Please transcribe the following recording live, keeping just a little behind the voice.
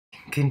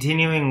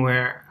continuing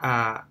where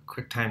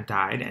QuickTime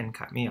died and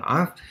cut me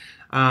off,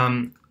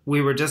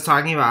 we were just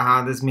talking about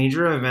how this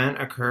major event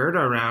occurred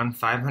around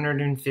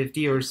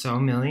 550 or so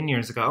million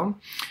years ago,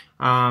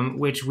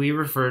 which we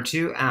refer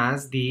to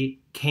as the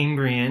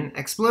Cambrian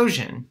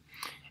explosion.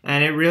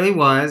 And it really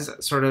was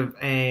sort of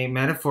a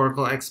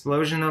metaphorical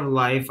explosion of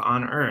life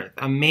on Earth,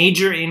 a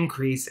major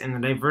increase in the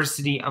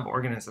diversity of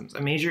organisms,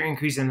 a major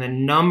increase in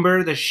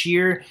the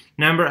sheer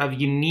number of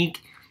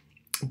unique,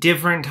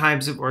 different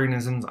types of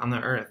organisms on the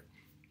Earth.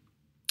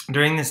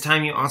 During this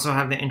time, you also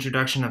have the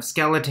introduction of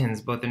skeletons,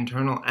 both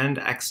internal and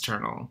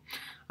external.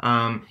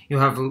 You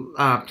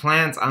have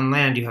plants on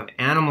land, you have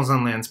animals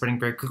on land spreading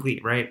very quickly,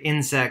 right?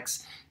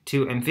 Insects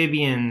to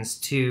amphibians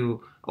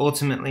to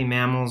ultimately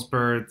mammals,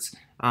 birds,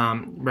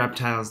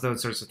 reptiles,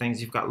 those sorts of things.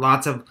 You've got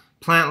lots of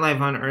plant life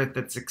on Earth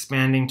that's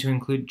expanding to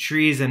include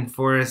trees and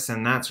forests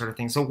and that sort of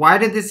thing. So why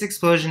did this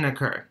explosion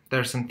occur? There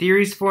are some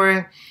theories for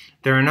it.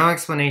 There are no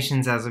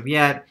explanations as of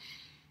yet,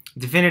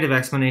 definitive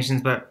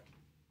explanations, but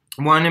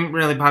one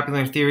really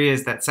popular theory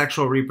is that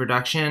sexual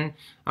reproduction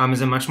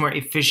is a much more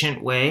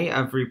efficient way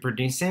of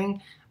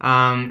reproducing,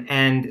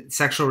 and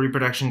sexual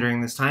reproduction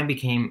during this time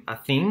became a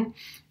thing.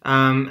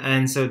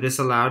 And so this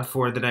allowed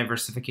for the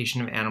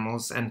diversification of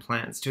animals and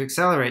plants to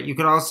accelerate. You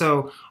could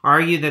also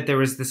argue that there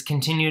was this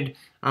continued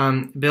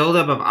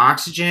buildup of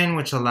oxygen,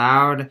 which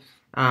allowed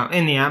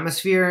in the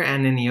atmosphere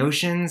and in the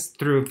oceans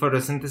through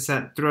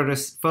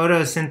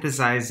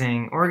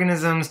photosynthesizing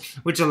organisms,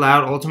 which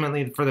allowed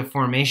ultimately for the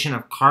formation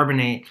of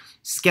carbonate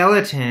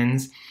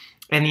skeletons,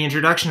 and the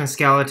introduction of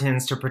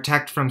skeletons to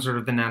protect from sort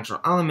of the natural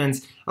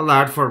elements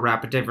allowed for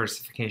rapid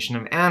diversification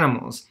of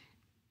animals.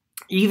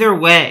 Either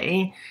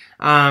way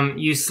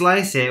you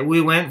slice it,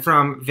 we went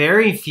from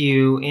very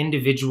few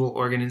individual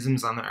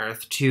organisms on the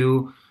Earth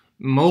to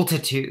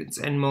multitudes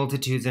and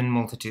multitudes and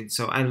multitudes.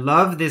 So I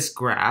love this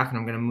graph, and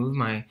I'm going to move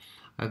my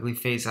ugly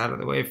face out of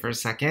the way for a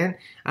second,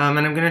 and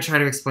I'm going to try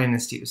to explain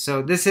this to you.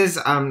 So this is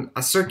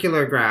a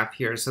circular graph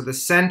here. So the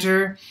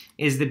center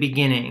is the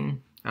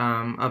beginning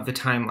of the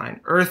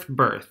timeline, Earth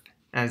birth,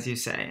 as we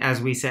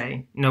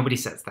say. Nobody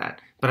says that,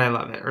 but I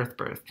love it, Earth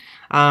birth.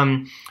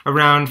 Around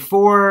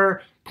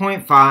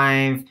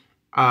 4.5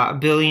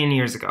 billion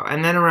years ago,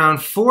 and then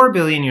around 4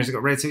 billion years ago,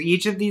 right? So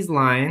each of these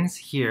lines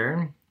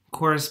here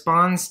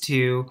corresponds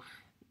to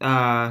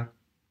an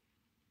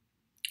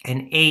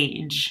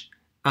age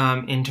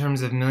in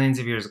terms of millions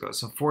of years ago.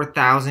 So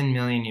 4,000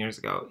 million years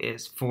ago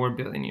is 4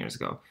 billion years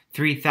ago.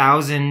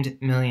 3,000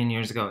 million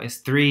years ago is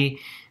 3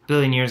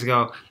 billion years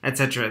ago,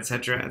 etc.,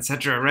 etc.,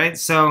 etc., right?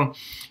 So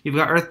you've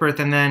got Earth birth,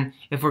 and then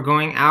if we're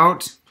going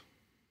out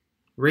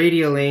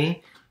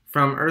radially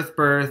from Earth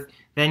birth,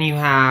 then you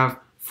have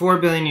 4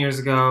 billion years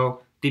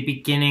ago, the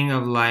beginning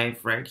of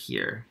life right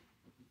here,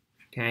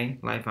 okay?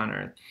 Life on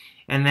Earth.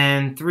 And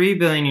then 3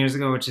 billion years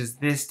ago, which is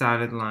this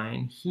dotted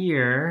line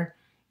here,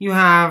 you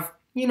have,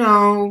 you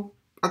know,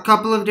 a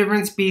couple of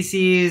different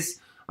species,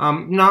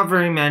 not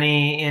very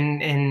many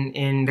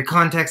in the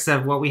context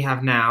of what we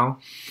have now.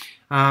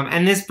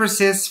 And this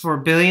persists for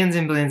billions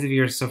and billions of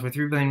years. So for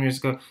 3 billion years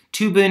ago,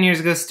 2 billion years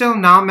ago, still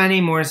not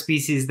many more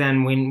species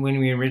than when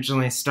we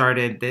originally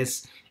started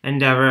this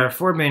endeavor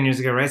 4 billion years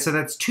ago, right? So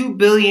that's 2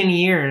 billion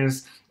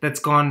years that's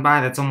gone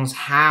by. That's almost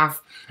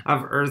half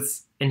of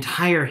Earth's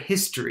entire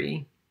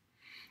history.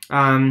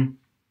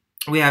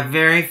 We have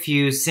very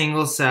few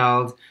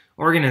single-celled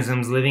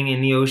organisms living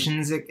in the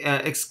oceans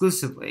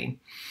exclusively.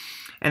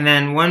 And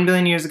then 1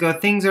 billion years ago,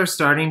 things are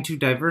starting to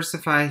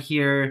diversify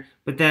here,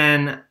 but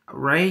then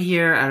right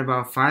here at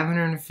about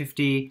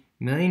 550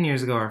 million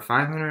years ago, or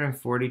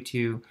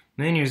 542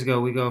 million years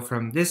ago, we go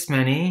from this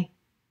many,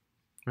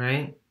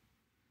 right,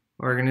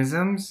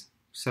 organisms.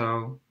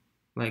 So,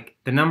 like,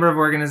 the number of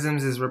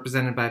organisms is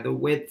represented by the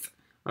width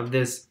of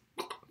this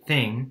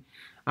thing,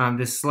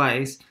 this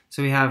slice.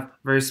 So we have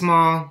very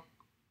small,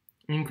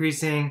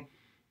 increasing,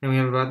 and we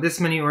have about this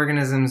many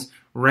organisms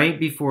right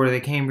before the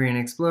Cambrian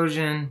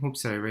explosion.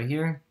 Oops, sorry, right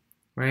here,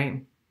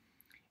 right?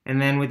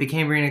 And then with the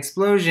Cambrian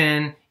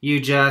explosion, you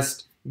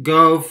just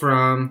go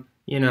from,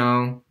 you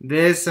know,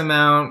 this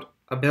amount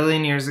a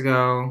billion years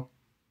ago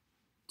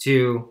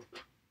to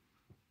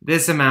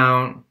this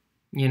amount,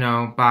 you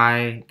know,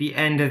 by the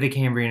end of the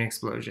Cambrian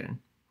explosion.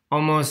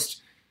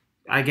 Almost,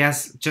 I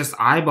guess, just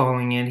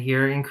eyeballing it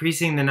here,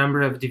 increasing the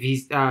number of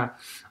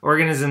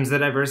organisms, the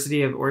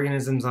diversity of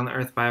organisms on the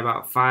Earth by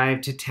about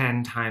 5 to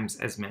 10 times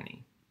as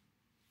many.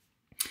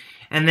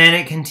 And then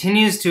it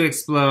continues to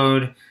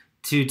explode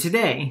to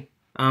today,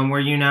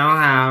 where you now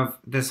have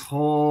this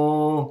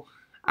whole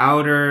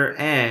outer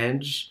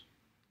edge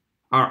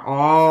are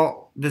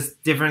all this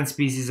different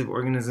species of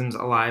organisms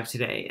alive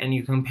today. And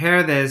you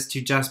compare this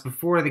to just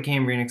before the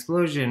Cambrian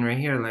explosion right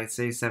here, let's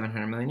say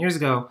 700 million years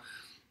ago,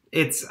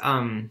 it's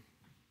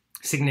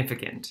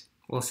significant.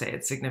 We'll say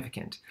it's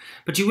significant.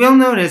 But you will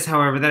notice,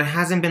 however, that it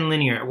hasn't been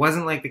linear. It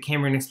wasn't like the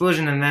Cambrian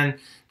explosion and then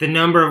the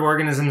number of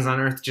organisms on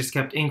Earth just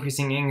kept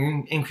increasing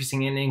and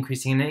increasing and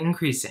increasing and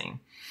increasing.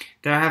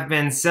 There have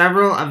been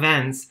several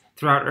events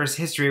throughout Earth's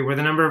history where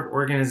the number of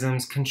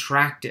organisms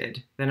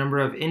contracted. The number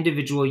of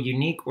individual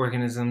unique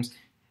organisms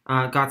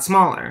got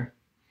smaller.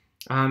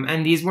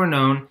 And these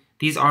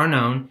are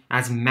known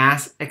as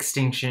mass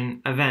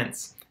extinction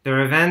events. They're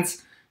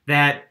events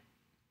that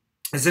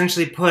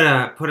essentially put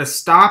a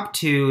stop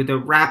to the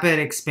rapid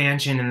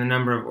expansion in the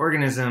number of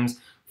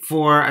organisms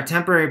for a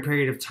temporary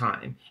period of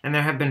time. And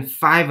there have been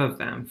 5 of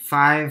them,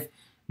 5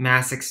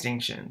 mass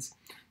extinctions.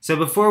 So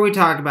before we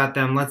talk about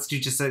them, let's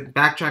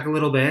backtrack a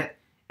little bit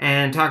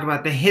and talk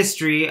about the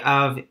history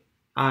of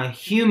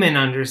human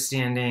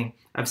understanding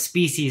of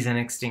species and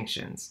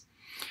extinctions.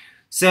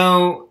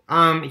 So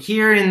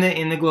here in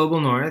the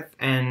global north,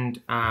 and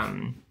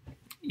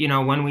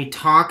when we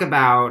talk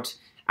about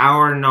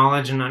our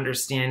knowledge and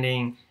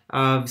understanding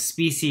of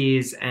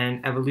species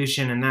and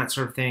evolution and that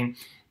sort of thing,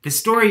 the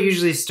story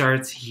usually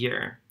starts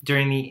here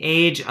during the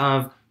age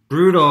of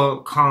brutal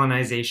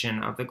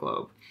colonization of the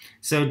globe.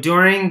 So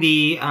during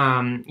the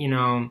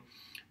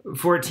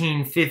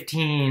 14,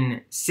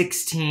 15,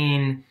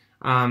 16,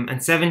 and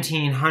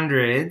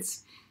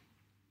 1700s,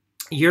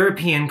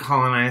 European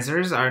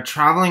colonizers are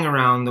traveling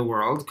around the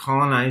world,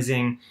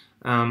 colonizing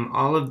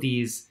all of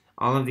these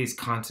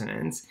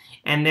continents,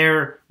 and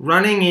they're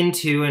running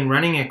into and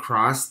running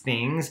across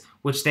things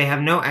which they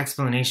have no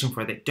explanation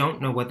for. They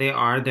don't know what they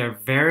are. They're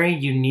very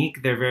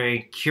unique. They're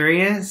very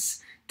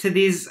curious to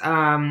these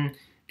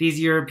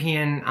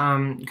European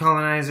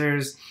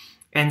colonizers,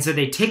 and so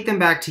they take them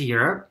back to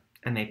Europe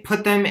and they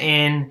put them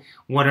in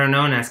what are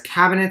known as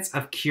cabinets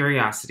of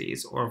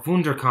curiosities, or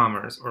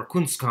Wunderkammers, or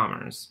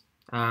Kunstkammers.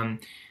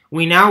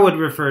 We now would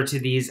refer to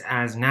these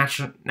as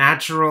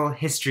natural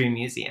history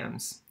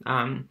museums.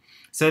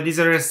 So these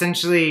are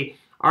essentially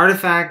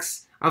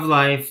artifacts of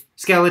life,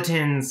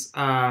 skeletons,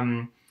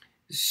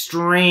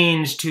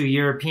 strange to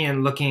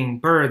European-looking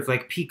birds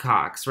like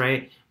peacocks,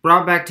 right?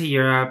 Brought back to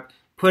Europe,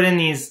 put in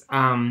these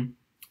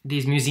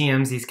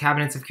museums, these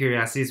cabinets of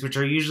curiosities, which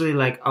are usually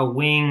like a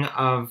wing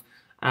of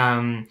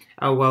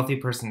a wealthy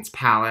person's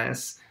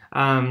palace,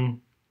 and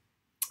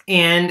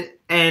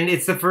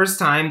it's the first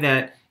time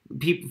that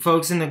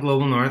folks in the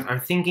global north are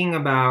thinking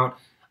about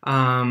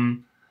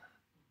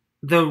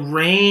the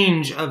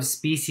range of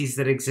species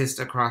that exist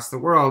across the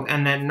world,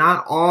 and that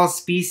not all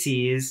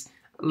species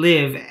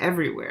live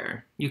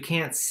everywhere. You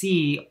can't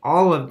see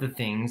all of the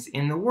things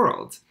in the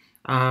world.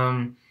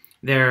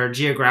 They're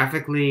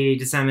geographically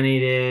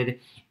disseminated,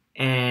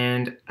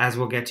 and as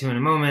we'll get to in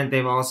a moment,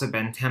 they've also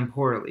been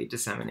temporally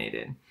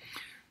disseminated.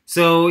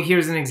 So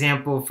here's an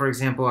example, for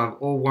example, of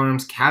Old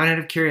Worm's Cabinet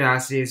of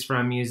Curiosities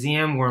from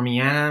Museum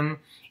Wormianum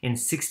in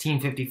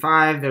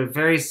 1655.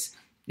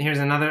 Here's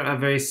a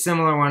very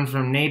similar one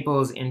from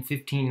Naples in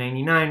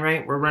 1599,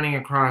 right? We're running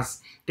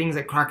across things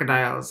like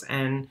crocodiles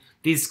and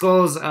these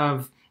skulls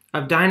of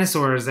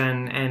dinosaurs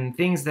and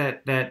things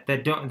that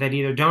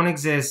either don't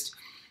exist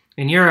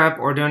in Europe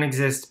or don't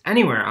exist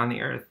anywhere on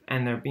the earth,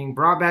 and they're being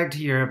brought back to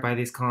Europe by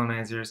these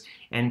colonizers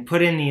and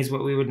put in these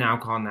what we would now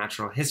call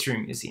natural history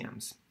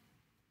museums.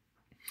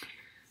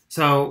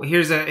 So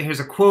here's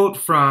a quote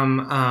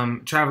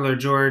from traveler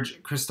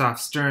George Christoph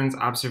Stern's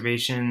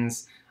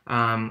observations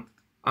in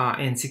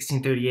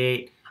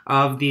 1638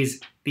 of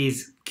these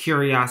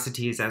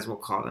curiosities, as we'll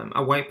call them.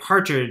 A white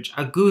partridge,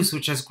 a goose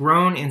which has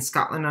grown in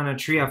Scotland on a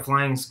tree, a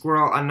flying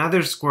squirrel,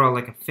 another squirrel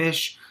like a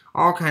fish,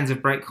 all kinds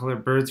of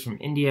bright-colored birds from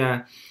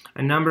India,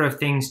 a number of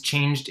things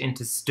changed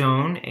into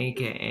stone,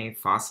 aka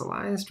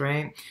fossilized,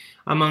 right?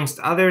 Amongst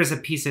others, a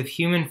piece of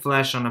human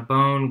flesh on a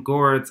bone,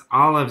 gourds,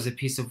 olives, a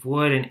piece of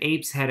wood, an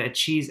ape's head, a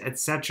cheese,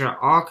 etc.,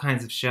 all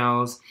kinds of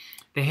shells,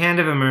 the hand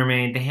of a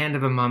mermaid, the hand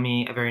of a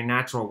mummy, a very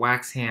natural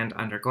wax hand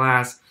under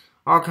glass,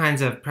 all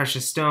kinds of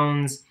precious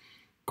stones,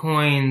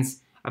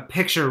 coins, a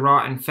picture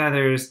wrought in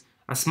feathers,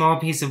 a small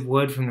piece of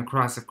wood from the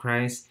cross of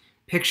Christ,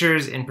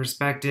 pictures in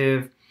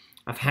perspective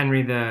of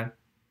Henry the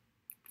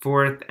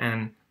IV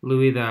and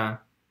Louis the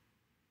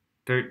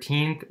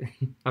XIII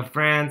of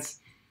France,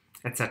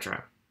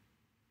 etc.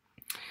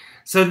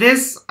 So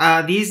these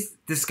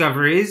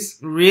discoveries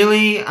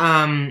really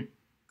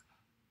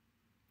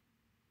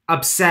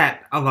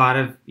upset a lot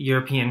of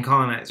European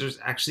colonizers,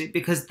 actually,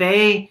 because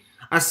they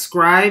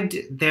ascribed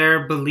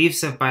their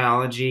beliefs of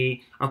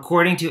biology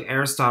according to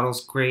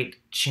Aristotle's great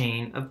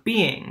chain of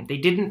being. They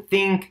didn't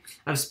think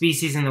of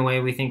species in the way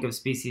we think of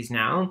species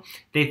now.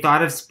 They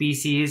thought of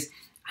species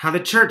how the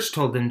church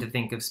told them to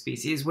think of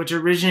species, which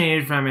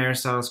originated from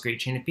Aristotle's great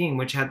chain of being,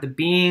 which had the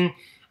being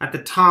at the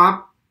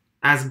top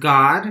as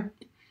God,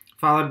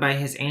 followed by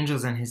his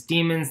angels and his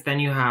demons. Then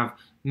you have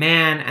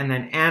man, and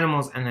then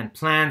animals, and then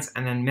plants,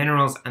 and then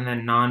minerals, and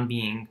then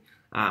non-being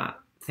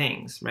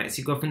things, right? So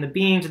you go from the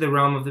being to the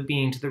realm of the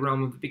being to the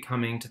realm of the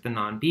becoming to the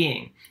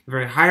non-being. A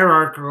very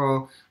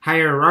hierarchical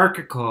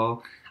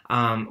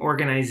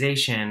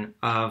organization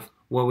of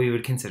what we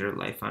would consider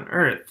life on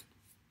Earth.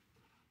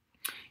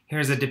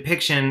 Here's a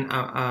depiction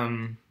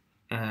of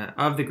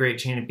the great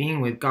chain of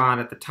being with God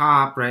at the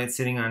top, right,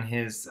 sitting on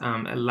his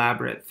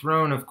elaborate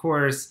throne, of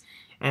course,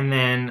 and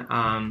then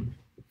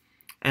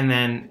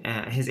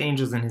his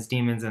angels and his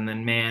demons, and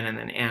then man, and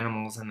then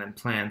animals, and then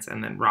plants,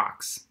 and then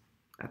rocks.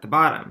 at the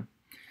bottom.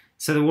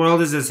 So the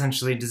world is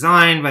essentially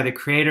designed by the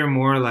creator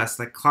more or less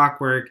like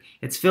clockwork.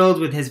 It's filled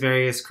with his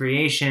various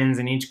creations,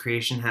 and each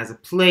creation has a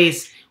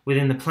place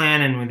within the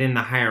plan and within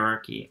the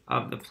hierarchy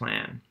of the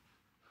plan.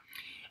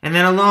 And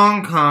then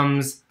along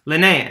comes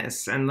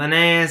Linnaeus, and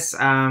Linnaeus,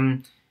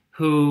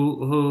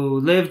 who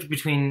lived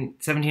between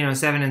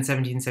 1707 and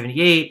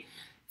 1778,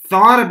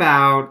 thought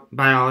about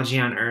biology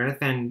on Earth,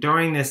 and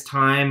during this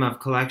time of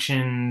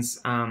collections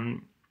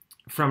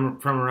from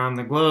around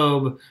the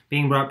globe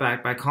being brought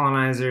back by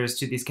colonizers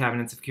to these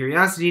cabinets of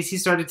curiosities, he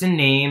started to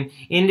name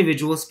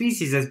individual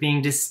species as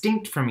being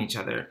distinct from each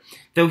other,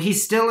 though he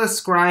still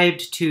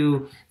ascribed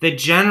to the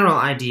general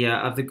idea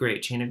of the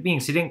great chain of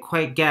beings. He didn't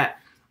quite get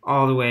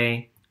all the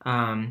way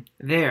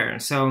there.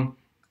 So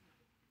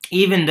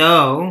even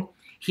though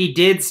he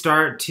did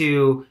start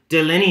to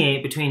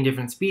delineate between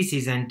different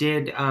species and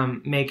did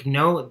make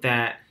note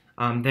that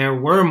there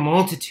were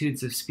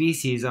multitudes of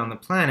species on the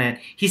planet,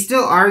 he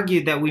still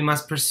argued that we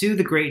must pursue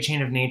the great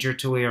chain of nature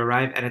till we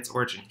arrive at its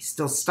origin. He's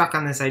still stuck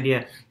on this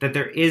idea that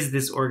there is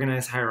this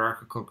organized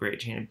hierarchical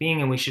great chain of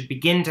being, and we should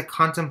begin to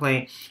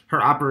contemplate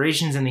her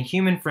operations in the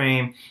human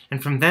frame,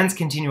 and from thence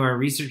continue our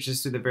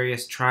researches through the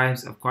various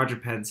tribes of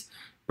quadrupeds,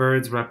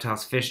 birds,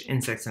 reptiles, fish,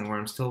 insects, and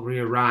worms, till we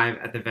arrive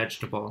at the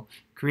vegetable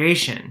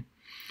creation.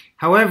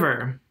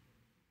 However,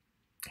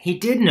 he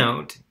did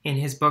note in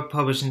his book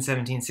published in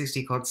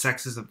 1760 called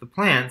Sexes of the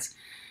Plants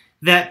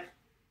that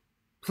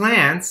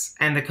plants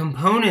and the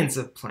components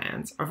of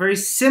plants are very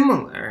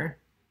similar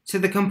to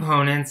the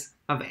components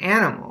of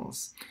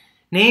animals.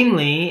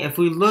 Namely, if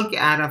we look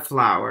at a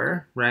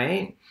flower,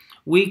 right,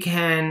 we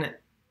can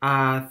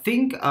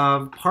think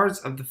of parts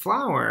of the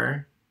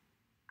flower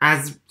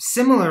as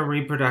similar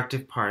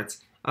reproductive parts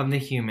of the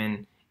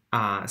human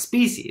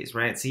species,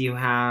 right? So you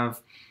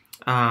have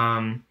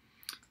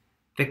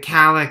the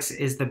calyx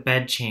is the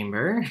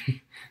bedchamber,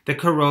 the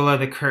corolla,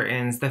 the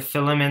curtains, the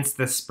filaments,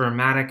 the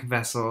spermatic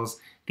vessels,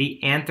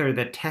 the anther,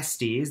 the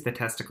testes, the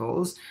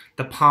testicles,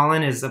 the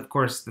pollen is, of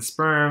course, the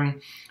sperm,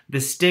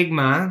 the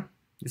stigma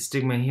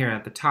here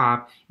at the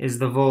top is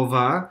the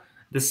vulva,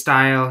 the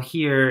style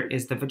here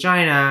is the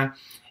vagina,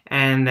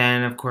 and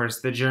then, of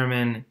course, the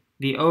germen,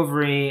 the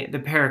ovary, the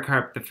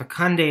pericarp, the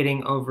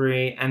fecundating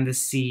ovary, and the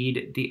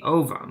seed, the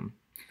ovum.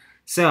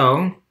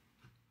 So,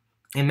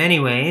 in many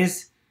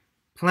ways,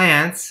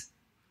 plants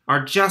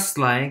are just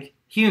like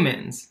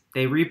humans.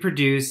 They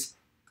reproduce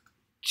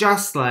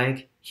just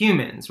like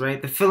humans,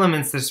 right? The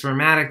filaments, the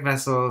spermatic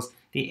vessels,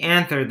 the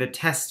anther, the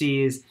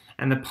testes,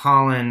 and the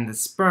pollen, the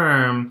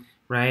sperm,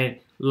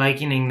 right?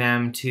 Likening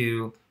them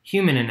to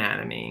human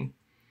anatomy.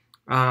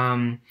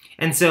 And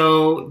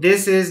so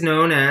this is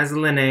known as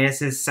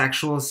Linnaeus'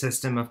 sexual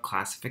system of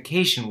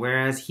classification,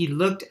 whereas he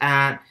looked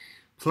at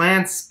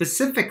plants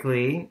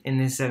specifically in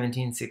this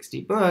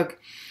 1760 book,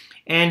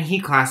 and he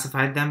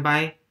classified them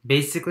by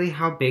basically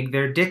how big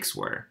their dicks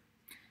were.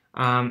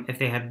 If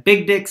they had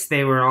big dicks,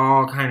 they were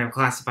all kind of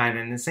classified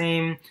in the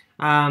same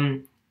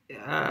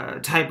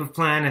type of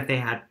plant. If they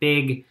had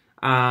big,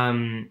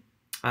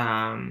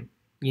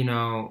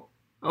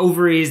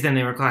 ovaries, then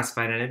they were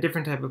classified in a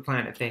different type of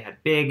plant. If they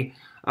had big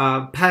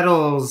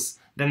petals,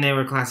 then they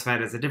were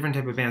classified as a different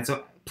type of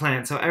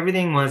plant. So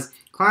everything was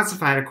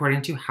classified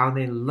according to how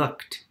they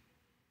looked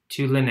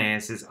to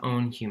Linnaeus'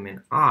 own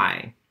human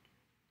eye.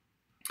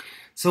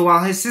 So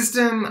while his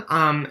system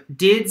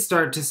did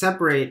start to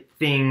separate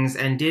things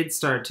and did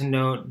start to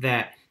note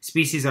that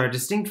species are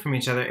distinct from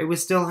each other, it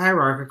was still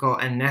hierarchical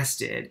and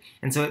nested.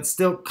 And so it's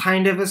still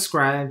kind of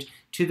ascribed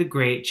to the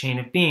great chain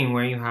of being,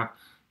 where you have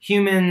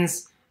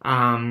humans,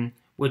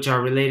 which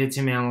are related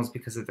to mammals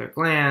because of their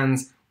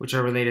glands, which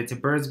are related to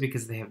birds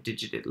because they have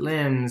digited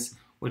limbs,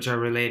 which are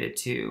related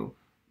to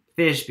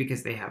fish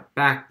because they have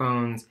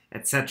backbones,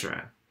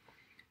 etc.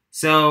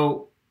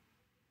 So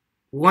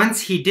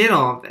once he did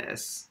all of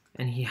this,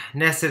 and he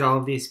nested all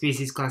of these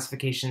species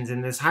classifications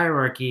in this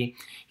hierarchy,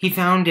 he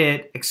found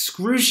it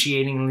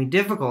excruciatingly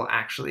difficult,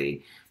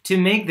 actually, to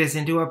make this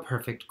into a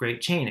perfect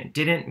great chain. It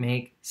didn't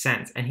make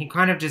sense, and he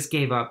kind of just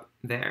gave up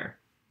there.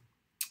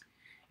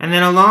 And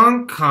then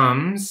along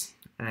comes,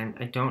 and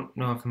I don't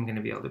know if I'm going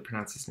to be able to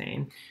pronounce his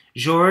name,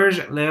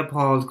 Georges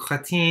Léopold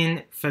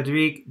Crétin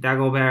Frédéric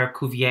Dagobert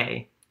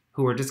Cuvier,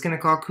 who we're just going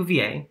to call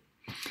Cuvier.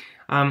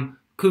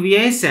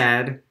 Cuvier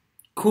said,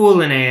 "Cool,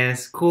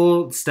 Linnaeus,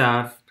 cool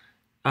stuff.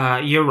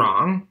 You're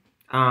wrong.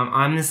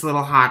 I'm this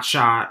little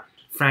hotshot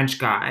French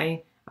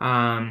guy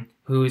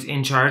who's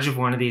in charge of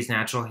one of these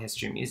natural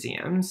history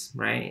museums,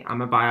 right?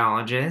 I'm a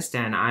biologist,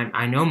 and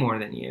I know more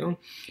than you.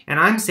 And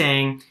I'm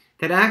saying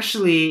that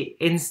actually,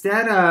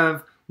 instead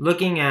of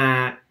looking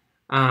at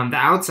the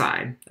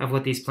outside of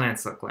what these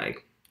plants look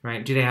like,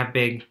 right? Do they have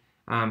big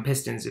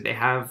pistons? Do they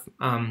have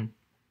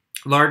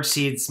large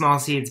seeds, small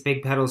seeds,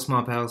 big petals,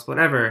 small petals,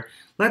 whatever?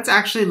 Let's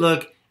actually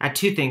look at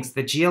two things: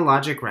 the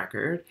geologic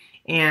record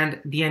and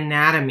the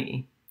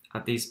anatomy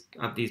of these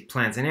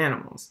plants and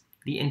animals.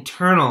 The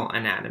internal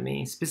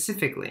anatomy,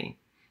 specifically.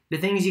 The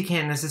things you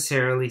can't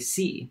necessarily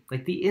see,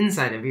 like the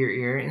inside of your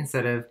ear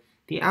instead of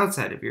the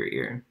outside of your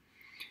ear.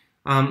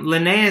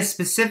 Linnaeus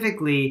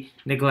specifically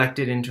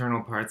neglected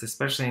internal parts,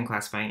 especially in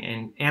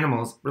classifying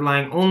animals,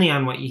 relying only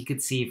on what he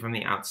could see from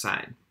the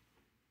outside.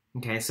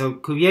 Okay, so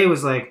Cuvier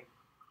was like,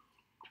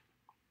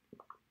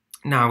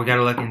 no, we got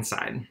to look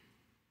inside.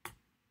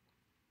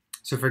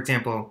 So, for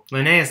example,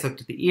 Linnaeus looked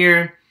at the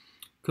ear.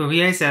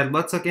 Cuvier said,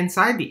 let's look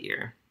inside the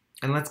ear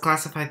and let's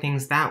classify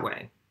things that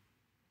way.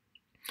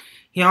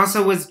 He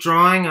also was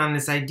drawing on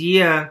this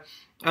idea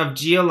of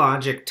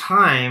geologic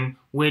time,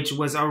 which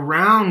was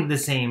around the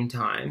same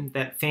time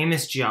that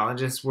famous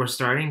geologists were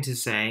starting to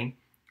say,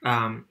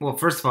 well,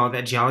 first of all,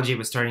 that geology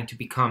was starting to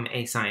become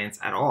a science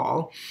at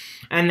all,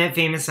 and that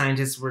famous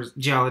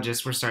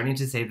geologists were starting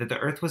to say that the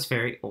Earth was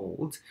very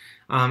old,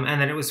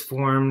 and that it was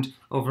formed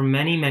over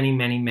many, many,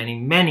 many, many,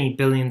 many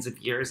billions of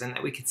years, and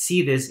that we could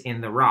see this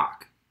in the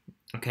rock.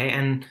 Okay,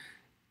 and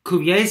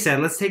Cuvier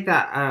said, let's take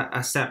that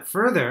a step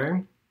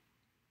further,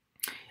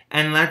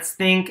 and let's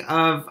think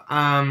of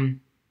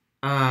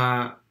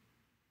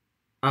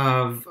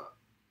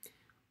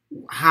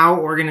how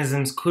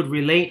organisms could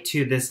relate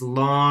to this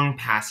long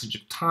passage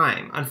of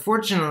time.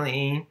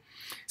 Unfortunately,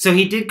 so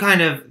he did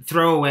kind of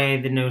throw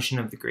away the notion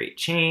of the Great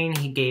Chain.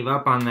 He gave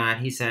up on that.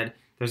 He said,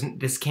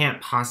 this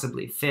can't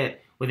possibly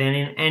fit within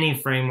any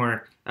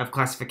framework of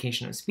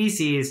classification of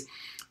species.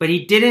 But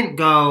he didn't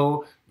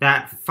go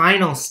that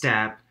final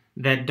step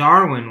that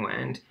Darwin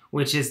went,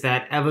 which is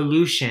that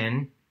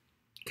evolution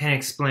can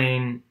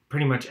explain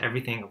pretty much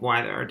everything of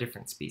why there are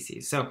different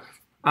species. So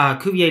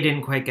Cuvier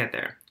didn't quite get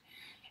there.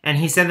 And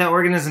he said that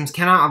organisms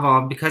cannot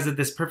evolve because of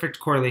this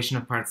perfect correlation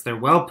of parts. They're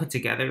well put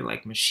together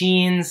like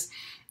machines.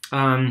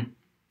 But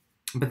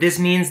this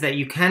means that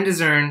you can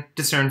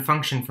discern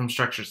function from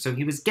structure. So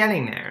he was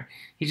getting there.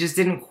 He just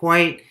didn't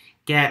quite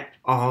get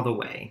all the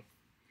way.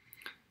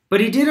 But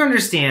he did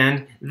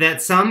understand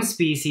that some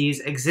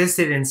species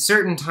existed in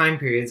certain time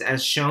periods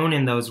as shown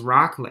in those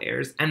rock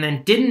layers and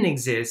then didn't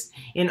exist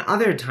in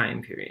other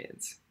time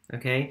periods.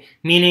 Okay?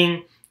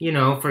 Meaning, you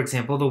know, for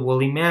example, the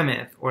woolly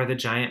mammoth or the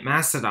giant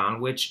mastodon,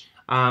 which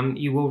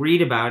you will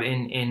read about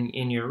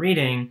in your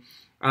reading,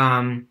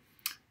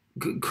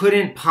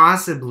 couldn't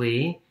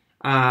possibly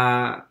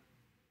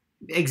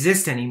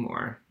exist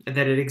anymore.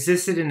 That it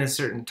existed in a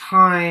certain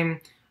time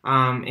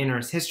in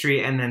Earth's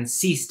history and then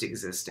ceased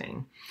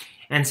existing.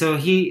 And so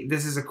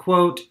this is a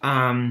quote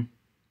from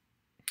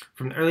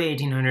the early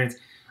 1800s.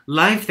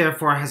 Life,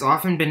 therefore, has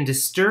often been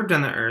disturbed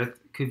on the Earth,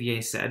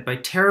 Cuvier said, by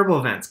terrible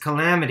events,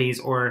 calamities,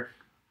 or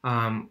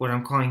what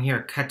I'm calling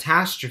here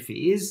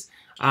catastrophes,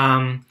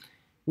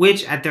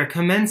 which at their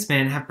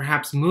commencement have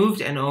perhaps moved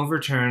and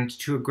overturned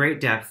to a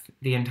great depth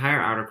the entire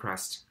outer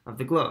crust of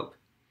the globe.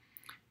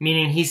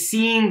 Meaning he's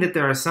seeing that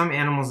there are some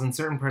animals in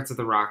certain parts of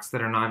the rocks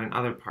that are not in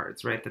other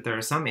parts, right? That there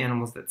are some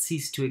animals that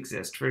cease to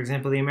exist. For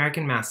example, the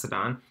American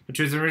mastodon, which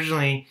was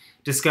originally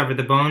discovered,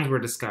 the bones were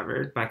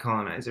discovered by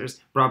colonizers,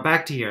 brought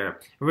back to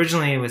Europe.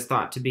 Originally, it was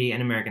thought to be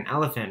an American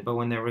elephant, but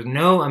when there were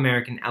no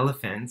American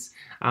elephants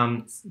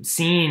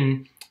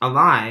seen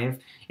alive,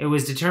 it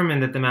was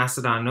determined that the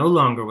mastodon no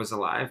longer was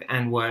alive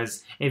and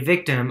was a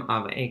victim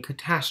of a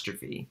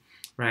catastrophe,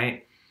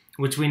 right?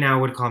 Which we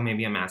now would call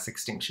maybe a mass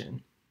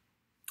extinction.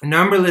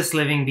 Numberless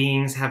living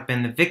beings have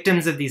been the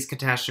victims of these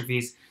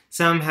catastrophes.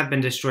 Some have been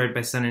destroyed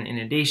by sudden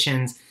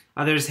inundations.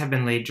 Others have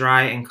been laid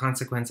dry in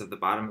consequence of the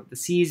bottom of the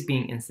seas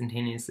being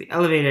instantaneously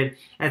elevated,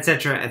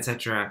 etc.,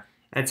 etc.,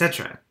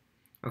 etc.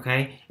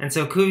 Okay? And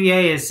so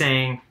Cuvier is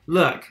saying,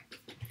 look,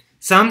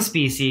 some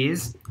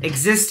species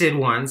existed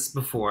once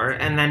before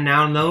and then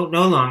now no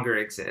longer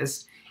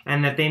exist,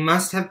 and that they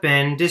must have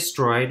been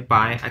destroyed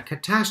by a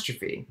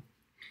catastrophe.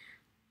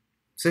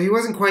 So he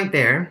wasn't quite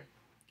there.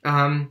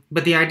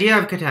 But the idea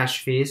of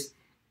catastrophes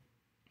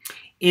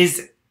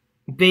is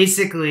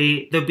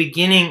basically the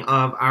beginning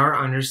of our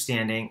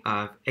understanding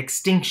of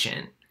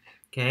extinction.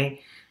 Okay?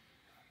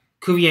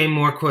 Cuvier,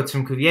 more quotes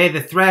from Cuvier. The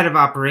thread of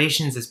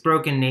operations is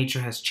broken,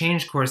 nature has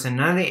changed course, and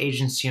none of the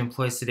agents she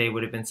employs today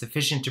would have been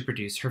sufficient to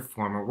produce her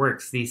former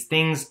works. These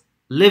things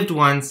lived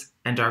once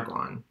and are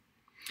gone.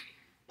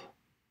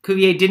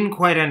 Cuvier didn't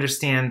quite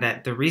understand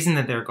that the reason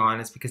that they're gone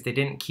is because they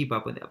didn't keep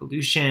up with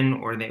evolution,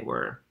 or they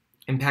were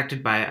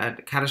impacted by a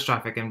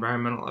catastrophic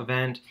environmental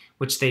event,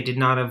 which they did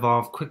not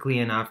evolve quickly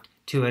enough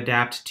to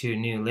adapt to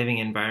new living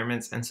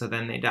environments, and so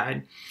then they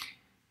died.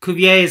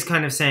 Cuvier is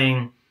kind of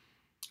saying,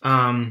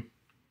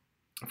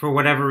 for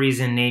whatever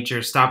reason,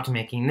 nature stopped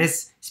making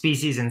this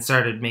species and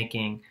started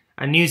making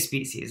a new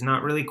species,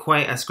 not really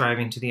quite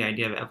ascribing to the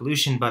idea of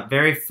evolution, but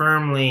very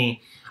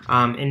firmly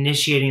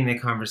initiating the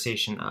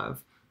conversation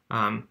of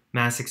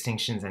mass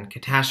extinctions and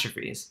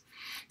catastrophes.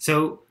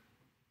 So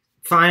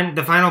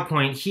the final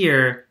point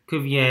here,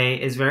 Cuvier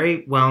is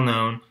very well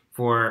known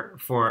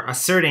for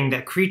asserting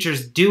that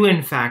creatures do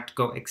in fact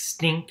go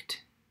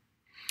extinct,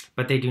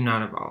 but they do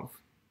not evolve.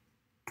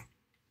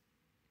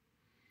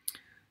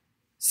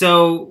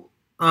 So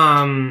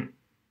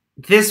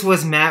this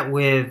was met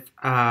with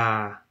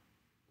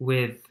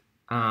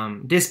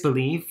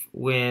disbelief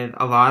with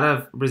a lot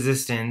of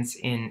resistance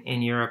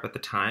in Europe at the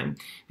time.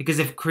 Because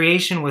if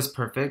creation was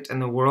perfect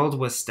and the world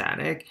was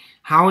static,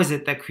 how is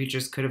it that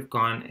creatures could have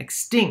gone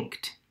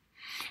extinct?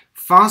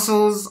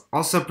 Fossils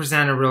also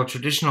present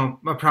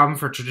a problem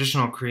for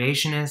traditional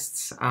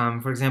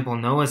creationists. For example,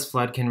 Noah's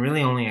flood can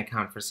really only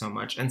account for so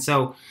much. And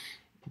so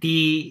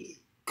the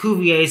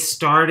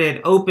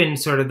Cuvier opened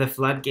sort of the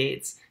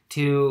floodgates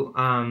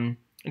to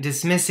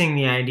dismissing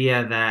the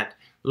idea that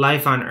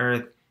life on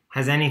Earth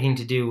has anything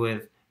to do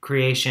with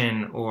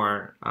creation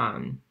or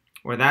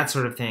that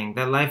sort of thing.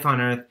 That life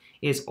on Earth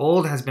is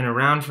old, has been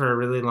around for a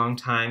really long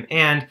time,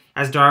 and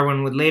as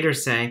Darwin would later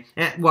say,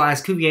 well,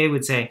 as Cuvier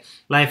would say,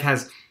 life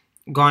has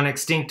gone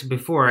extinct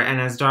before, and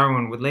as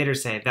Darwin would later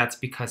say, that's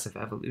because of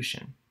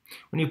evolution.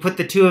 When you put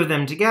the two of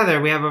them together,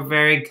 we have a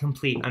very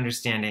complete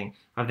understanding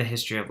of the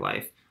history of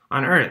life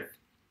on Earth.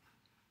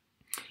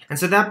 And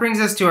so that brings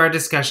us to our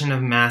discussion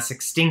of mass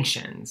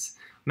extinctions.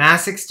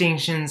 Mass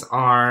extinctions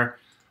are,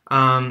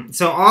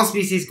 so all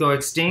species go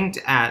extinct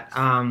at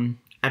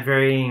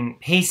varying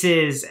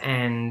paces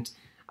and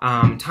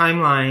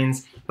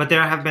timelines, but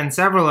there have been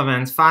several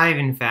events, 5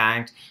 in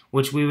fact,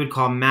 which we would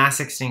call mass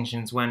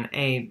extinctions, when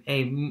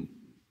a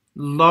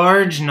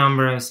large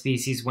number of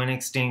species went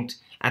extinct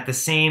at the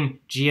same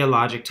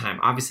geologic time.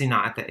 Obviously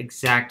not at the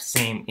exact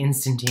same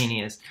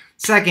instantaneous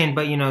second,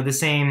 but the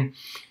same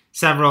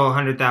several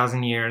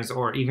 100,000 years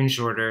or even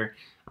shorter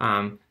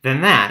than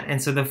that.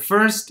 And so the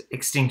first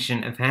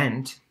extinction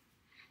event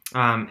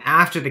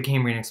after the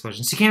Cambrian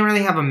explosion. So you can't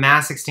really have a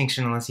mass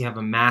extinction unless you have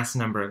a mass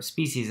number of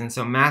species. And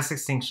so mass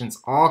extinctions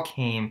all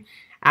came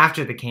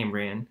after the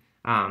Cambrian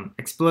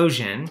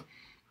explosion.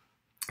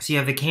 So you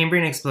have the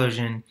Cambrian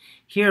explosion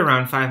here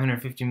around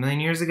 550 million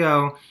years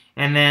ago,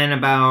 and then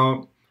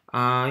about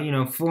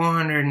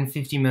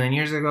 450 million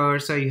years ago or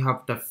so, you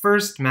have the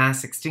first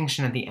mass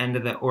extinction at the end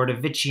of the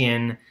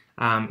Ordovician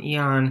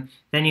eon.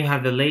 Then you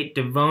have the late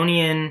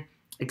Devonian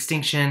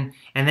extinction,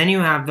 and then you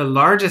have the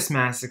largest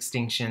mass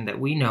extinction that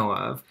we know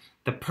of,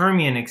 the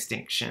Permian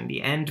extinction,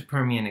 the end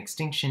Permian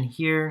extinction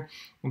here,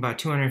 about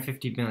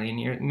 250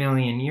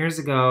 million years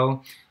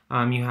ago.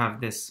 You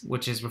have this,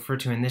 which is referred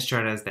to in this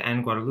chart as the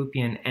end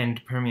Guadalupian,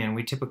 end Permian.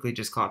 We typically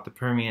just call it the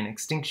Permian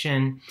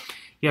extinction.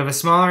 You have a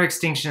smaller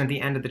extinction at the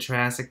end of the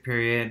Triassic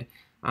period,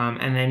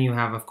 and then you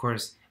have, of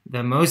course,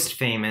 the most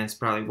famous,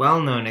 probably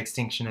well-known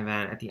extinction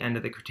event at the end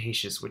of the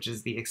Cretaceous, which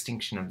is the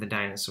extinction of the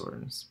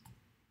dinosaurs.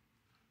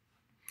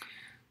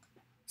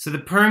 So the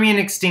Permian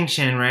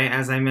extinction, right,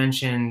 as I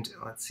mentioned,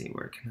 let's see,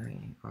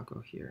 I'll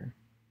go here.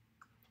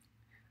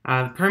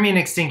 The Permian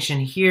extinction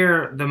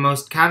here, the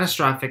most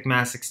catastrophic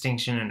mass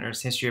extinction in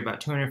Earth's history,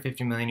 about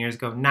 250 million years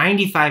ago.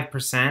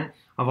 95%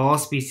 of all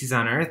species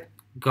on Earth,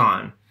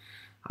 gone.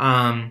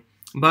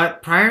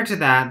 But prior to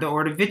that, the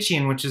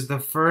Ordovician, which is the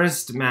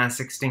first mass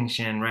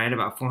extinction, right,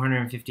 about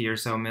 450 or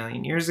so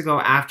million years ago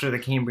after the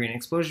Cambrian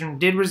explosion,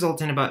 did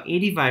result in about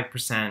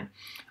 85%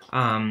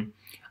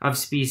 of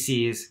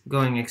species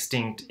going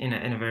extinct in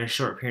a very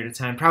short period of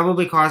time,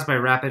 probably caused by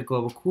rapid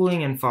global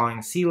cooling and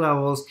falling sea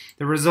levels.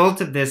 The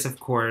result of this, of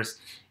course,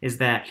 is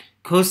that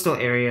coastal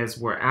areas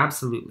were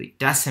absolutely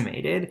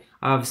decimated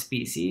of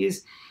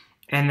species,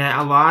 and that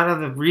a lot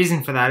of the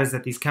reason for that is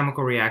that these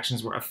chemical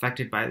reactions were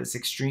affected by this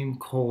extreme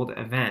cold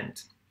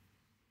event.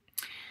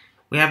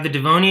 We have the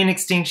Devonian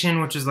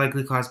extinction, which was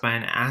likely caused by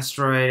an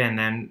asteroid, and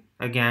then,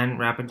 again,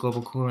 rapid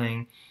global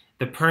cooling.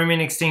 The Permian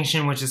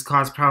extinction, which is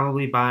caused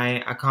probably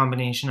by a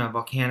combination of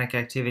volcanic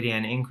activity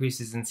and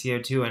increases in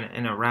CO2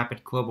 and a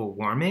rapid global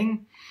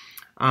warming.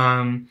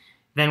 Then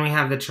we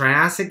have the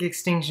Triassic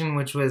extinction,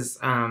 which was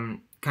kind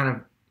of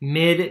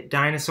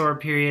mid-dinosaur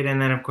period.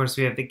 And then, of course,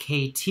 we have the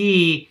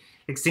KT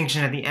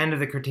extinction at the end of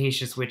the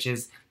Cretaceous, which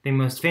is the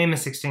most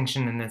famous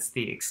extinction, and that's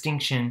the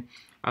extinction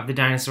of the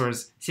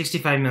dinosaurs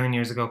 65 million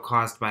years ago,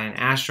 caused by an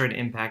asteroid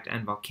impact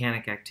and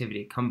volcanic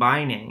activity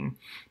combining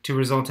to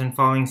result in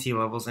falling sea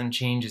levels and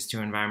changes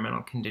to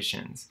environmental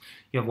conditions.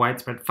 You have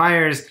widespread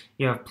fires,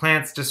 you have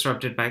plants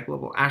disrupted by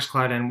global ash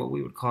cloud, and what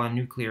we would call a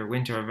nuclear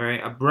winter, a very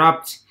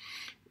abrupt,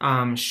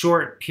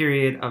 short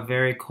period of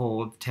very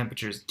cold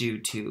temperatures due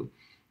to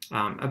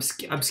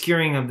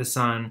obscuring of the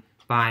sun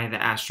by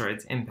the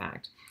asteroid's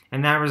impact.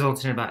 And that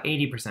resulted in about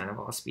 80% of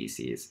all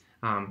species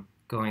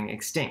going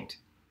extinct.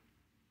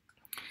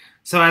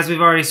 So as we've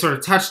already sort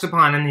of touched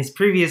upon in these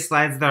previous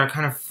slides, there are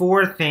kind of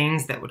 4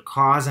 things that would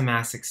cause a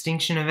mass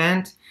extinction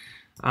event.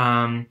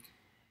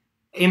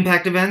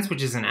 Impact events,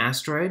 which is an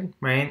asteroid,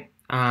 right?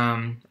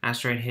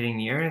 Asteroid hitting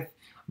the Earth.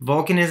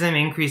 Volcanism,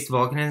 increased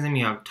volcanism.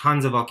 You have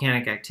tons of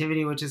volcanic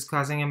activity, which is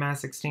causing a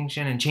mass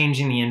extinction and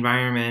changing the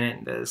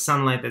environment and the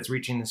sunlight that's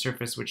reaching the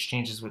surface, which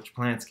changes which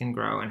plants can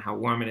grow and how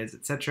warm it is,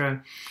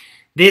 etc.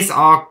 This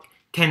all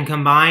can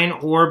combine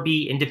or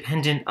be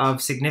independent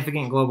of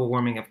significant global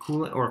warming of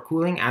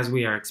cooling, as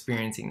we are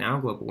experiencing now,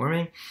 global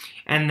warming.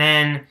 And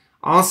then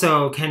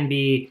also can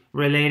be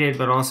related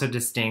but also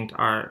distinct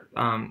are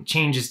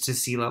changes to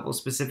sea level,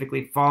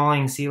 specifically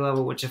falling sea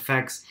level, which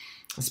affects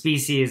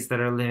species that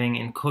are living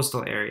in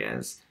coastal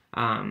areas.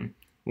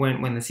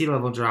 When the sea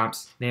level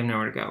drops, they have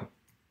nowhere to go.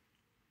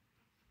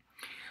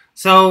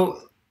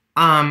 So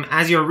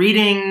as you're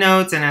reading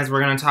notes and as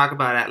we're going to talk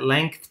about at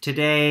length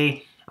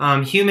today,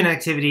 human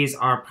activities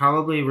are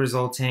probably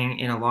resulting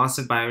in a loss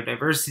of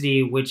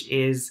biodiversity, which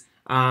is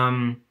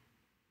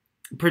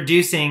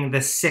producing the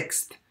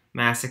 6th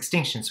mass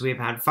extinction. So we've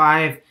had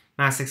 5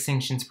 mass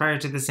extinctions prior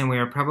to this, and we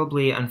are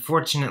probably,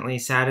 unfortunately,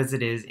 sad as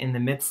it is, in the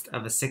midst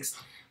of a 6th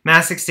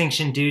mass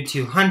extinction due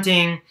to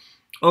hunting,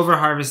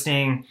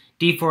 overharvesting,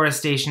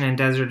 deforestation, and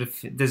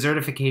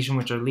desertification,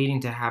 which are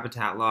leading to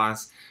habitat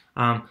loss,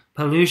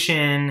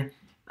 pollution,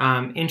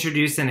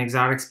 introduced and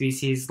exotic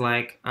species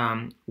like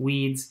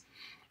weeds,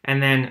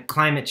 and then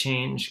climate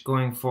change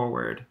going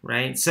forward,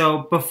 right?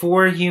 So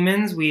before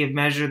humans, we have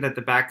measured that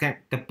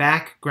the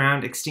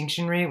background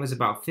extinction rate was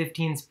about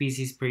 15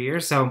 species per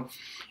year. So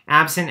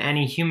absent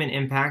any human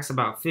impacts,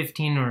 about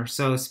 15 or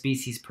so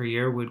species per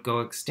year would go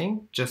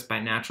extinct just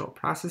by natural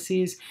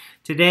processes.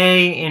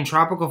 Today, in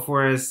tropical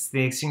forests,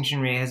 the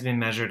extinction rate has been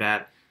measured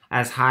at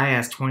as high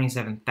as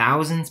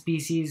 27,000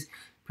 species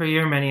per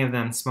year, many of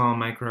them small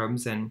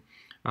microbes and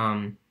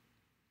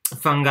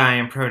fungi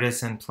and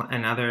protists and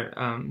other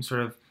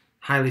sort of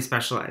highly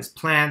specialized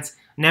plants.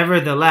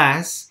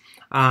 Nevertheless,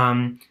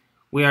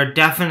 we are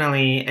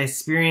definitely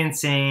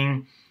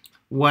experiencing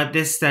what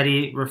this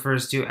study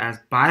refers to as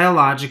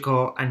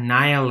biological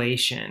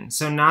annihilation.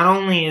 So not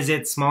only is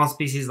it small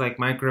species like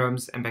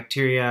microbes and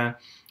bacteria,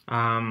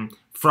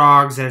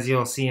 frogs, as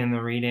you'll see in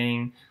the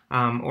reading,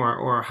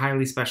 or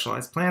highly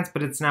specialized plants,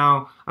 but it's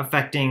now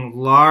affecting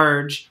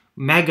large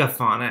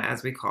megafauna,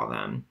 as we call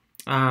them.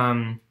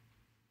 And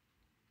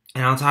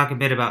I'll talk a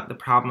bit about the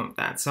problem of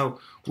that. So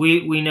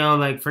we know,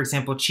 like, for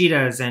example,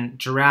 cheetahs and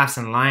giraffes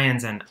and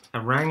lions and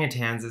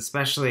orangutans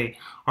especially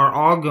are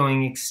all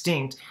going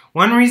extinct.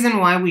 One reason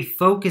why we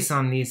focus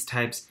on these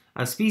types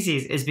of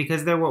species is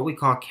because they're what we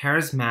call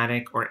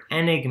charismatic or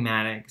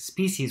enigmatic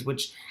species,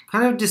 which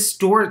kind of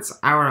distorts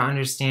our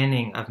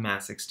understanding of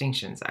mass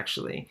extinctions,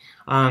 actually.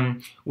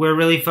 We're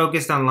really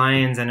focused on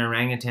lions and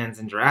orangutans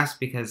and giraffes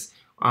because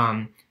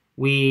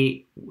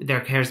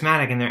they're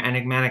charismatic and they're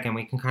enigmatic, and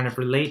we can kind of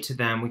relate to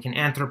them. We can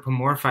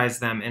anthropomorphize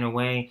them in a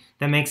way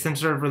that makes them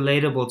sort of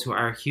relatable to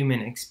our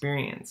human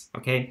experience,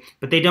 okay?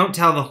 But they don't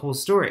tell the whole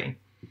story.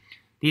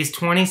 These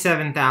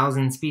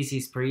 27,000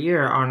 species per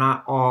year are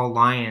not all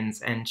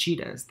lions and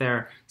cheetahs.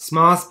 They're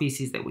small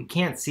species that we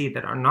can't see,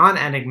 that are not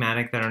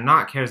enigmatic, that are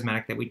not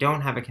charismatic, that we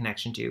don't have a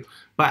connection to,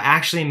 but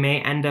actually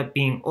may end up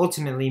being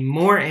ultimately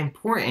more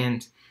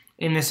important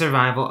in the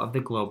survival of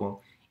the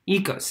global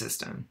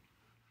ecosystem.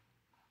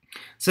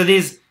 So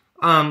these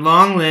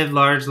long-lived,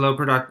 large,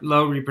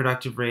 low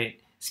reproductive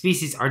rate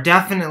species are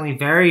definitely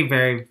very,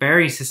 very,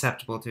 very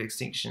susceptible to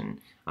extinction,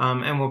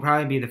 and will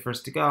probably be the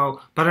first to go,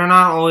 but are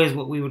not always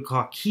what we would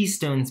call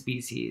keystone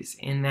species,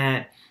 in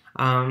that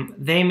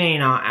they may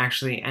not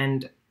actually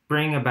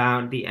bring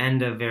about the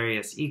end of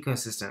various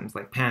ecosystems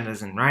like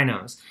pandas and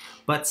rhinos.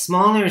 But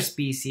smaller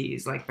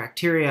species like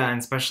bacteria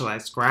and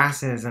specialized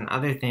grasses and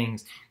other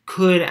things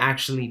could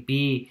actually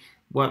be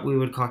what we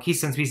would call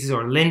keystone species,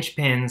 or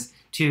linchpins,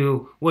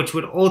 to which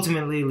would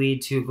ultimately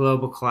lead to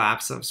global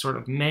collapse of sort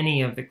of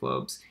many of the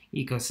globe's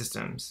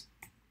ecosystems.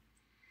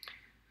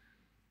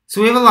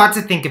 So we have a lot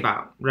to think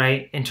about,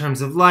 right? In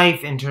terms of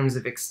life, in terms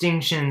of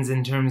extinctions,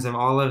 in terms of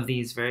all of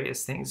these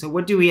various things. So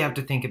what do we have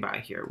to think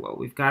about here? Well,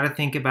 we've got to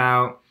think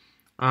about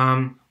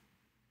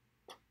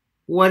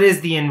what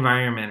is the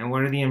environment and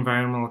what are the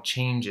environmental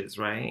changes,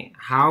 right?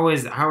 How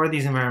are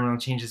these environmental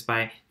changes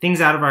by things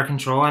out of our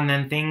control, and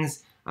then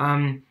things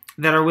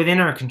that are within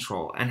our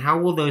control, and how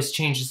will those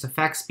changes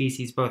affect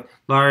species, both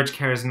large,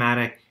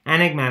 charismatic,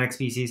 enigmatic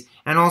species,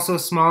 and also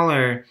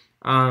smaller,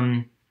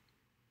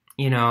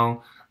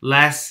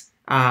 less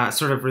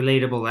sort of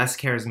relatable, less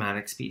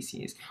charismatic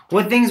species?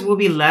 What things will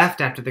be left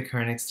after the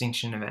current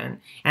extinction event,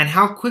 and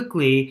how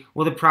quickly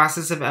will the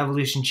process of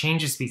evolution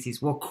change a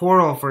species? Will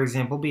coral, for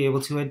example, be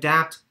able to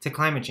adapt to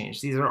climate change?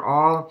 These are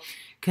all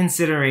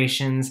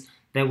considerations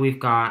that we've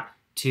got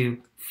to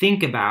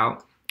think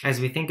about as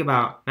we think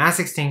about mass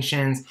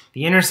extinctions,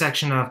 the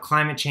intersection of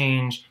climate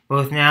change,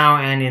 both now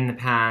and in the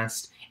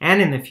past and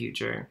in the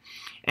future,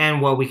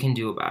 and what we can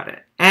do about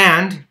it.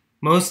 And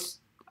most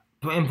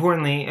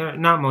importantly,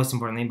 not most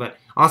importantly, but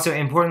also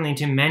importantly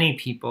to many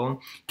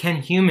people, can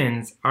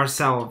humans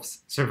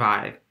ourselves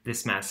survive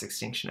this mass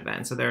extinction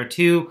event? So there are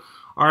 2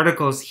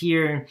 articles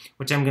here,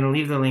 which I'm going to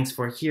leave the links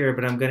for here,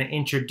 but I'm going to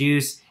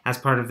introduce as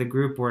part of the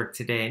group work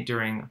today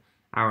during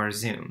our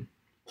Zoom.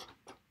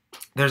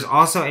 There's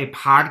also a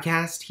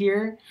podcast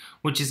here,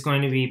 which is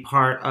going to be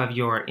part of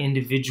your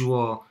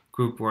individual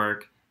group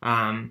work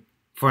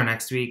for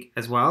next week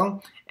as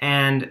well.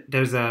 And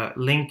there's a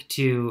link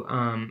to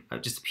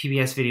just a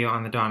PBS video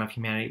on the dawn of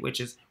humanity, which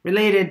is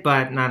related,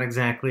 but not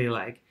exactly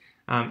like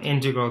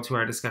integral to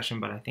our discussion,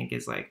 but I think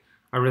is like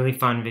a really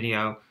fun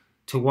video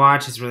to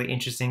watch. It's really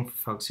interesting for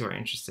folks who are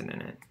interested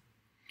in it.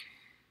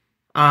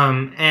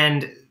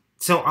 And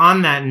so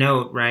on that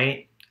note,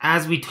 right,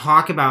 as we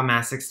talk about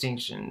mass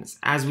extinctions,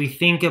 as we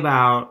think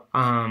about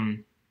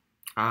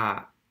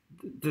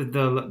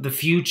the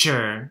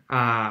future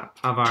of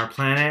our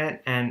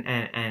planet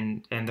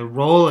and the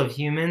role of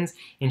humans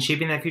in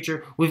shaping that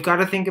future, we've got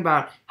to think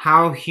about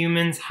how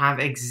humans have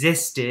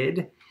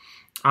existed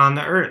on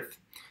the Earth.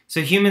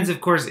 So humans,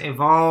 of course,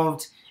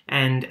 evolved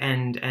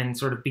and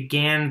sort of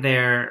began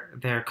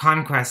their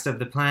conquest of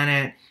the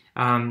planet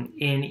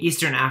in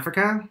Eastern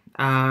Africa,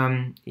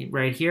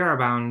 right here,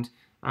 around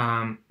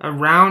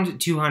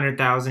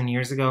 200,000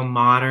 years ago.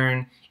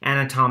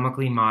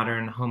 Anatomically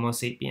modern Homo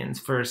sapiens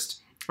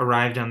first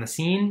arrived on the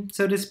scene,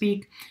 so to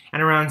speak,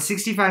 and around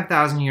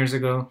 65,000 years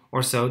ago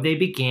or so, they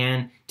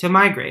began to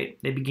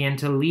migrate. They began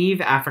to leave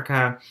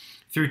Africa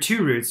through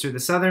two routes, through the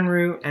southern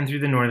route and through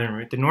the northern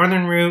route. The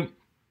northern route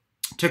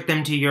took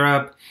them to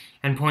Europe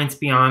and points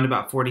beyond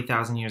about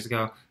 40,000 years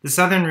ago. The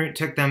southern route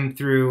took them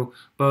through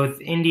both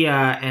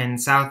India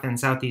and South and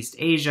Southeast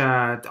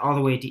Asia, all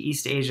the way to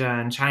East Asia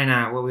and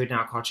China, what we would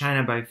now call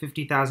China, by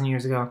 50,000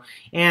 years ago,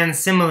 and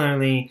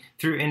similarly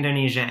through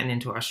Indonesia and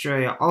into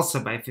Australia, also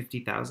by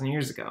 50,000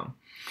 years ago.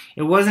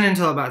 It wasn't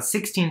until about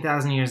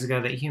 16,000 years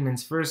ago that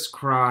humans first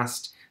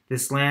crossed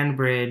this land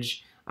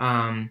bridge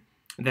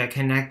that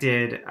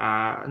connected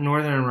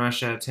northern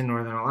Russia to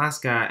northern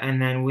Alaska, and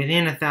then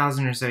within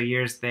 1,000 or so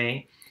years,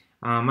 they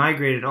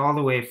migrated all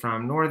the way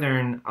from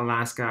northern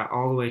Alaska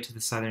all the way to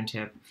the southern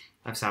tip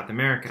of South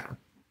America.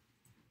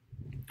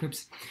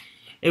 Oops.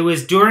 It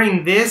was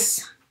during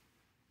this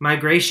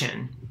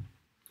migration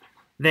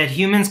that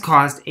humans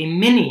caused a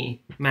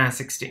mini mass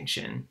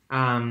extinction,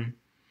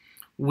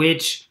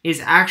 which is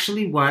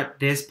actually what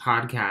this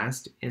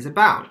podcast is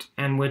about,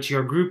 and which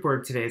your group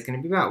work today is going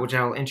to be about, which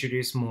I will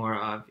introduce more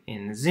of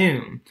in the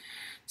Zoom.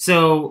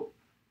 So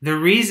the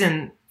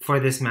reason for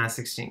this mass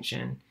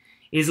extinction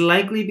is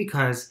likely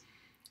because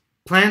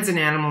plants and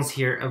animals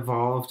here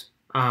evolved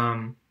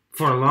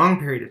for a long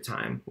period of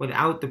time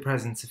without the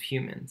presence of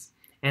humans.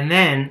 And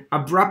then,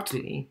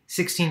 abruptly,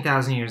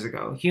 16,000 years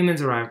ago,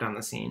 humans arrived on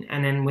the scene,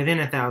 and then within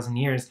 1,000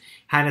 years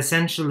had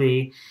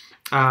essentially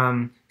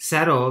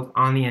settled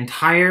on the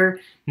entire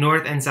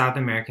North and South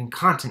American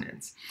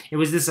continents. It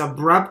was this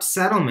abrupt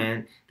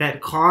settlement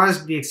that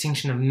caused the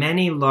extinction of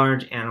many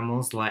large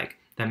animals like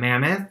the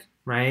mammoth,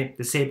 right?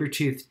 The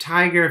saber-toothed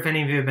tiger. If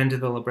any of you have been to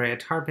the La Brea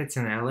Tar Pits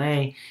in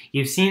LA,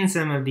 you've seen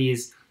some of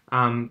these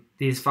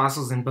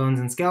fossils and bones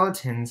and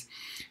skeletons.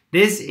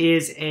 This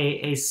is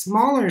a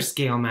smaller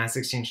scale mass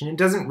extinction. It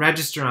doesn't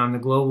register on the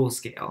global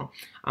scale,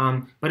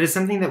 but it's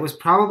something that was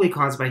probably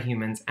caused by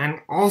humans,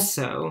 and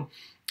also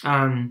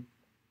an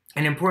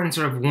important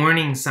sort of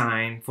warning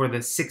sign for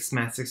the sixth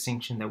mass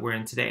extinction that we're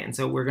in today. And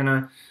so we're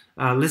gonna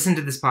listen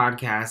to this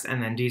podcast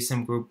and then do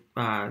some group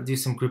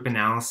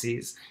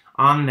analyses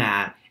on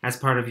that as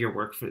part of your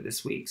work for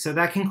this week. So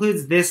that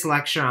concludes this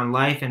lecture on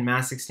life and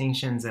mass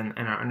extinctions and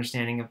our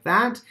understanding of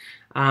that.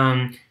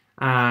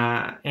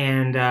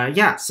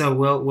 So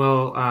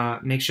we'll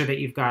make sure that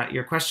you've got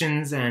your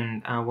questions,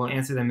 and we'll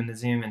answer them in the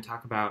Zoom and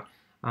talk about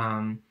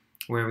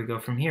where we go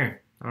from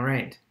here. All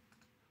right.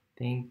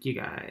 Thank you,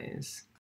 guys.